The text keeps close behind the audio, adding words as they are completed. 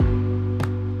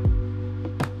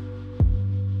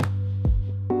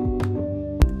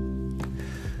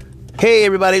Hey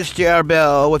everybody, it's JR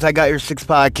Bell with I Got Your Six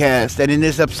podcast, and in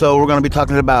this episode we're going to be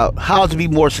talking about how to be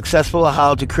more successful,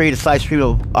 how to create a side stream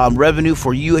of revenue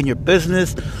for you and your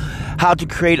business, how to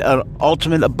create an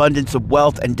ultimate abundance of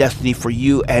wealth and destiny for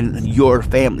you and your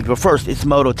family. But first, it's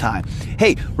moto time.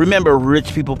 Hey, remember,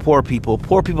 rich people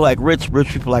like rich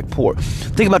people like poor.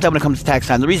 Think about that when it comes to tax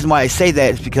time. The reason why I say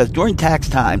that is because during tax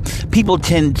time, people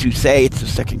tend to say it's the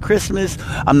second Christmas,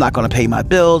 I'm not going to pay my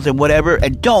bills and whatever,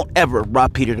 and don't ever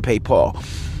rob Peter to pay Paul.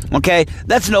 Okay?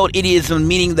 That's an old idiom,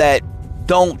 meaning that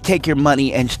don't take your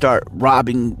money and start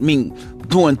robbing,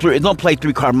 don't play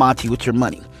three-card Monte with your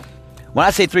money. When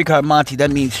I say three-card Monte,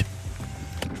 that means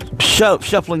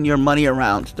shuffling your money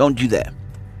around. Don't do that.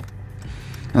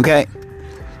 Okay?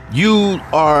 You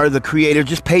are the creator.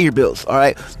 Just pay your bills, all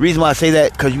right? The reason why I say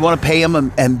that, because you want to pay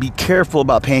them and be careful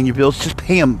about paying your bills. Just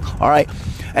pay them, all right?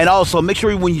 And also, make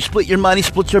sure when you split your money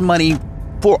split your money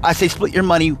four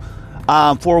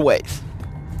ways.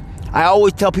 I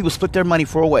always tell people split their money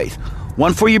 4 ways.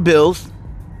 One for your bills,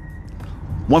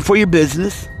 one for your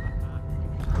business,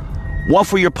 one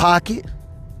for your pocket,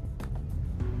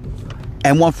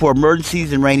 and one for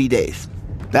emergencies and rainy days.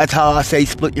 That's how I say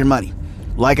split your money.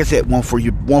 Like I said, one for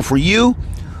you, one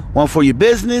for your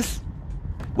business,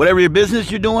 whatever your business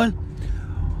you're doing,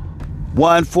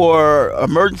 one for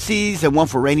emergencies and one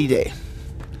for rainy day.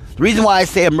 The reason why I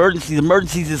say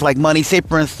emergencies is like money. Say,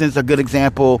 for instance, a good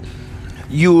example,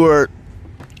 you're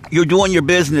doing your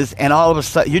business and all of a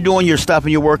sudden you're doing your stuff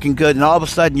and you're working good, and all of a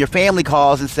sudden your family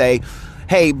calls and say,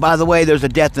 hey, by the way, there's a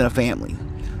death in a family.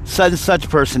 Such and such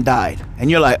person died.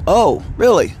 And you're like, oh,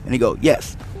 really? And you go,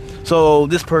 yes. So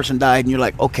this person died, and you're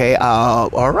like, okay,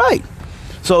 all right.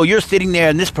 So you're sitting there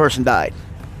and this person died.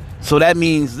 So that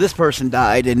means this person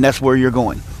died, and that's where you're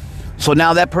going. So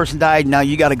now that person died, now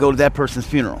you got to go to that person's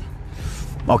funeral.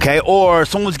 Okay? Or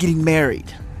someone's getting married.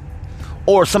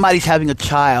 Or somebody's having a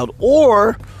child.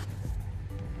 Or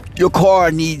your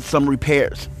car needs some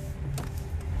repairs.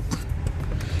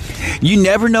 You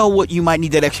never know what you might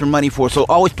need that extra money for, so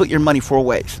always split your money 4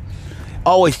 ways.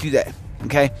 Always do that,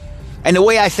 okay? And the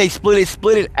way I say split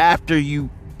it after you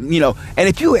know, and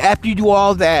after you do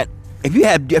all that, if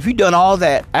you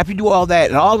do all that,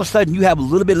 and all of a sudden you have a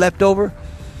little bit left over,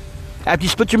 after you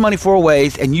split your money 4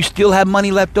 ways and you still have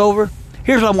money left over,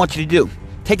 here's what I want you to do.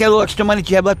 Take that little extra money that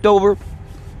you have left over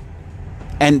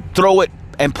and throw it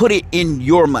and put it in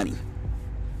your money.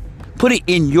 Put it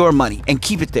in your money and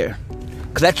keep it there.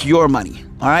 Because that's your money,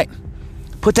 all right?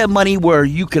 Put that money where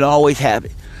you can always have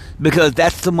it. Because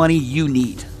that's the money you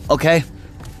need, okay?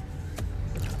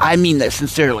 I mean that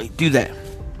sincerely. Do that.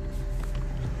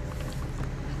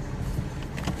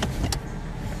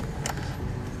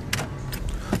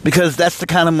 Because that's the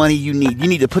kind of money you need. You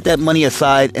need to put that money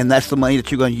aside, and that's the money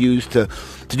that you're going to use to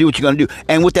do what you're going to do.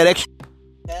 And with that extra...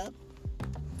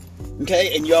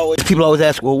 Okay? And people always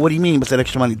ask, well, what do you mean with that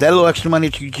extra money? That little extra money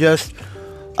that you just...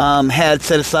 had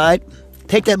set aside,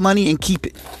 take that money and keep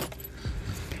it.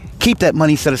 Keep that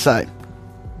money set aside.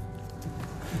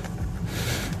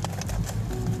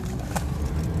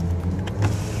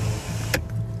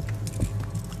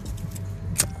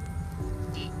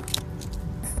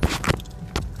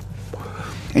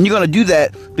 And you're going to do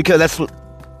that because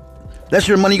that's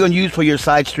your money you're going to use for your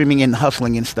side streaming and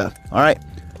hustling and stuff. All right?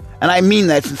 And I mean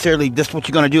that sincerely. That's what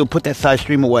you're going to do. Put that side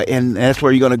stream away. And that's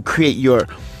where you're going to create your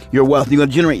wealth. You're going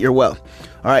to generate your wealth.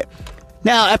 All right.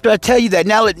 Now, after I tell you that,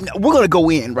 now we're going to go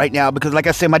in right now because, like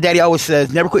I said, my daddy always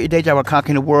says, never quit your day job or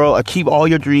conquering the world. Achieve all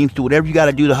your dreams. Do whatever you got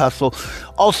to do to hustle.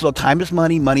 Also, time is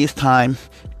money. Money is time.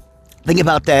 Think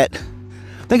about that.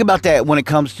 Think about that when it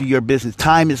comes to your business.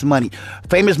 Time is money.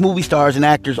 Famous movie stars and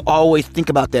actors always think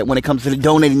about that when it comes to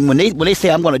donating. When they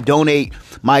say I'm going to donate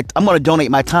my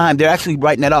time, they're actually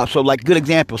writing that off. So, like, good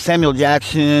example: Samuel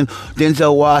Jackson,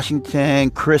 Denzel Washington,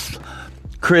 Chris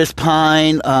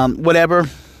Pine, whatever.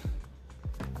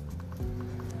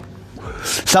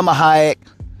 Salma Hayek,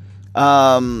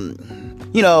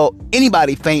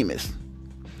 anybody famous,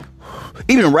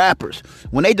 even rappers,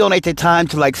 when they donate their time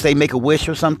to, like, say, Make-A-Wish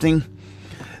or something,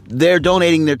 they're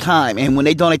donating their time. And when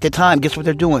they donate their time, guess what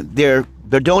they're doing? They're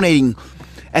donating,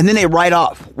 and then they write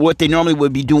off what they normally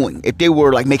would be doing. If they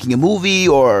were, like, making a movie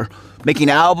or making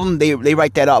an album, they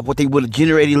write that off, what they would have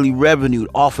generated revenue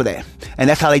off of that. And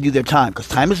that's how they do their time, because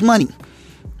time is money.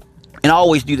 And I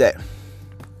always do that.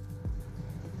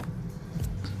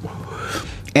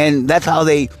 And that's how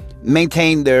they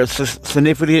maintain their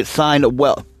significant sign of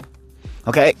wealth.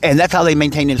 Okay? And that's how they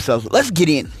maintain themselves. Let's get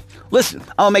in. Listen,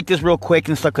 I'll make this real quick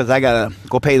and stuff because I got to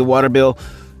go pay the water bill.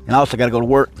 And I also got to go to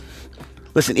work.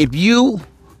 Listen, if you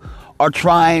are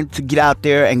trying to get out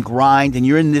there and grind and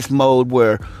you're in this mode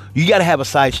where You got to have a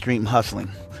side stream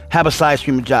hustling. Have a side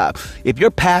stream job. If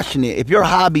you're passionate, if your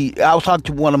hobby, I was talking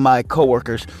to one of my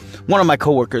coworkers,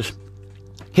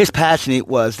 his passionate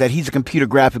was that he's a computer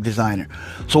graphic designer.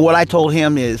 So what I told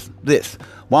him is this: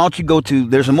 why don't you go to,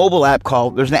 there's an app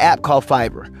called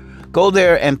Fiverr. Go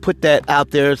there and put that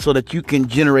out there so that you can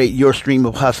generate your stream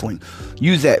of hustling.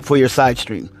 Use that for your side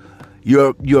stream.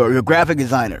 Your graphic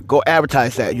designer, go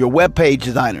advertise that. Your web page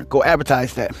designer, go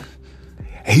advertise that.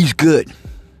 He's good.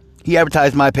 He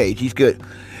advertised my page. He's good.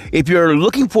 If you're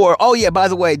looking for, oh yeah, by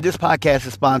the way, this podcast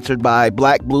is sponsored by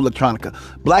Black Blue Electronica.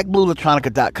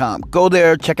 BlackBlueElectronica.com. Go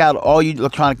there, check out all your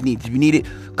electronic needs. If you need it,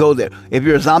 go there. If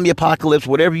you're a zombie apocalypse,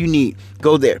 whatever you need,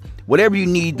 go there. Whatever you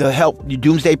need to help your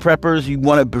doomsday preppers, you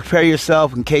want to prepare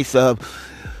yourself in case of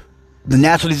the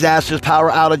natural disasters, power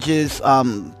outages,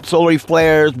 solar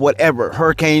flares, whatever,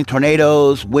 hurricanes,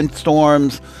 tornadoes,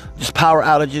 windstorms, just power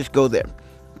outages, go there.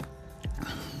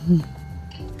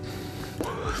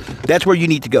 That's where you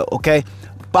need to go, okay?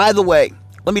 By the way,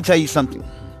 let me tell you something.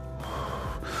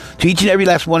 To each and every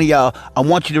last one of y'all, I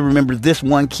want you to remember this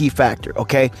one key factor,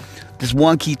 okay? This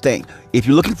one key thing. If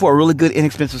you're looking for a really good,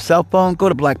 inexpensive cell phone, go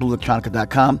to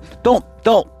BlackBlueElectronica.com. Don't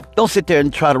sit there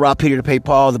and try to rob Peter to pay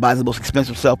Paul to buy the most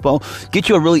expensive cell phone. Get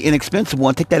you a really inexpensive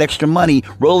one. Take that extra money,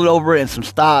 roll it over in some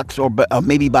stocks, or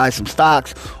maybe buy some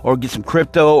stocks, or get some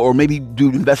crypto, or maybe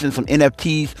invest in some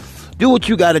NFTs. Do what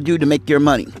you got to do to make your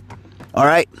money. All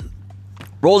right?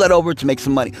 Roll that over to make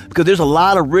some money, because there's a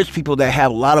lot of rich people that have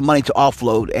a lot of money to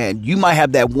offload, and you might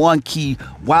have that one key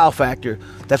wow factor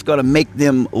that's going to make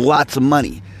them lots of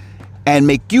money and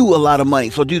make you a lot of money.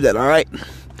 So do that, all right?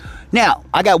 Now,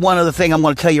 I got one other thing I'm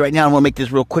going to tell you right now. I'm going to make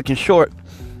this real quick and short.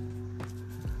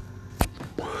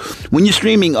 When you're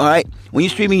streaming, all right, when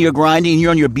you're streaming, you're grinding, you're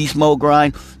on your beast mode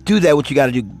grind, do that what you got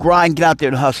to do. Grind, get out there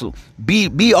and hustle.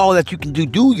 Be all that you can do.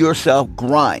 Do yourself,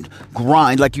 grind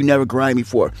like you never grind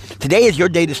before. Today is your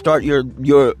day to start your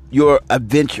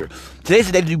adventure.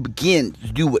 Today's the day to begin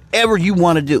to do whatever you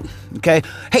want to do, okay?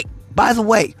 Hey, by the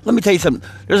way, let me tell you something.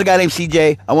 There's a guy named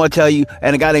CJ, I want to tell you,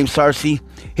 and a guy named Sarcy.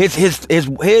 His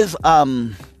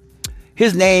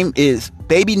name is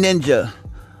Baby Ninja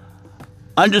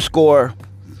 _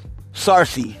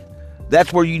 Sarcy.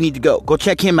 That's where you need to go. Go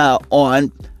check him out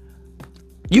on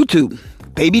YouTube.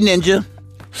 Baby Ninja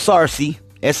Sarcy,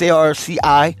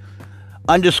 SARCI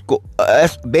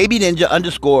Baby Ninja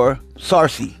 _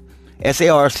 Sarcy,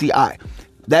 SARCI.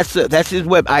 That's his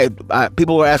web.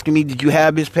 People were asking me, did you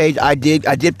have his page? I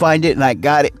did find it and I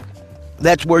got it.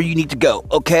 That's where you need to go,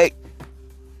 okay?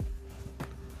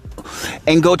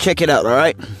 And go check it out, all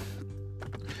right?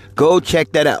 Go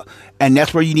check that out. And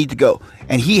that's where you need to go.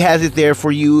 And he has it there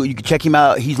for you. You can check him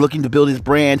out. He's looking to build his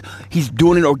brand. He's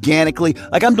doing it organically.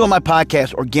 Like I'm doing my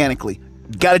podcast organically.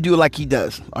 Got to do it like he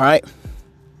does, all right?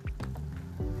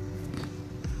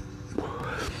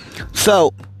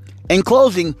 So, in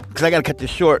closing, because I got to cut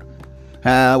this short.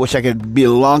 I wish I could be a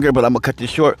little longer, but I'm going to cut this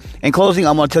short. In closing,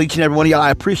 I'm going to tell each and every one of y'all, I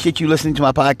appreciate you listening to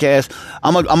my podcast.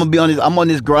 I'm gonna be on this. I'm on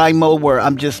this grind mode where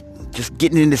I'm just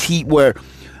getting in this heat where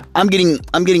I'm getting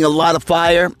a lot of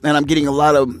fire, and I'm getting a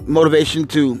lot of motivation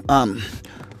to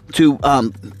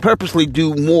purposely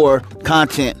do more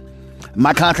content.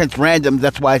 My content's random.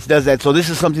 That's why it does that. So this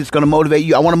is something that's going to motivate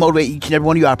you. I want to motivate each and every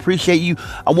one of you. I appreciate you.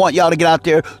 I want y'all to get out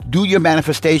there, do your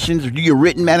manifestations, do your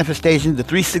written manifestations. The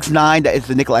 369, that is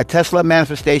the Nikola Tesla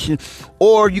manifestation.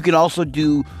 Or you can also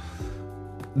do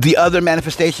the other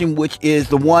manifestation, which is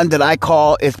the one that I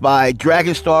call, it's by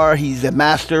Dragonstar. He's a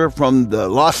master from the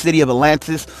lost city of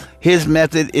Atlantis. His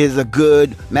method is a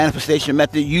good manifestation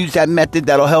method. Use that method.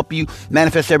 That'll help you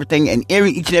manifest everything. And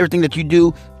each and everything that you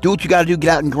do what you got to do. Get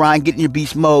out and grind. Get in your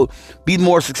beast mode. Be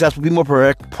more successful. Be more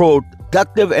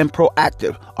productive and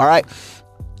proactive. All right?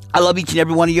 I love each and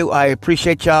every one of you. I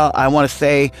appreciate y'all. I want to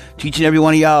say to each and every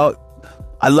one of y'all,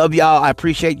 I love y'all. I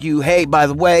appreciate you. Hey, by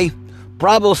the way,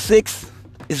 Bravo 6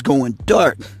 is going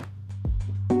dark.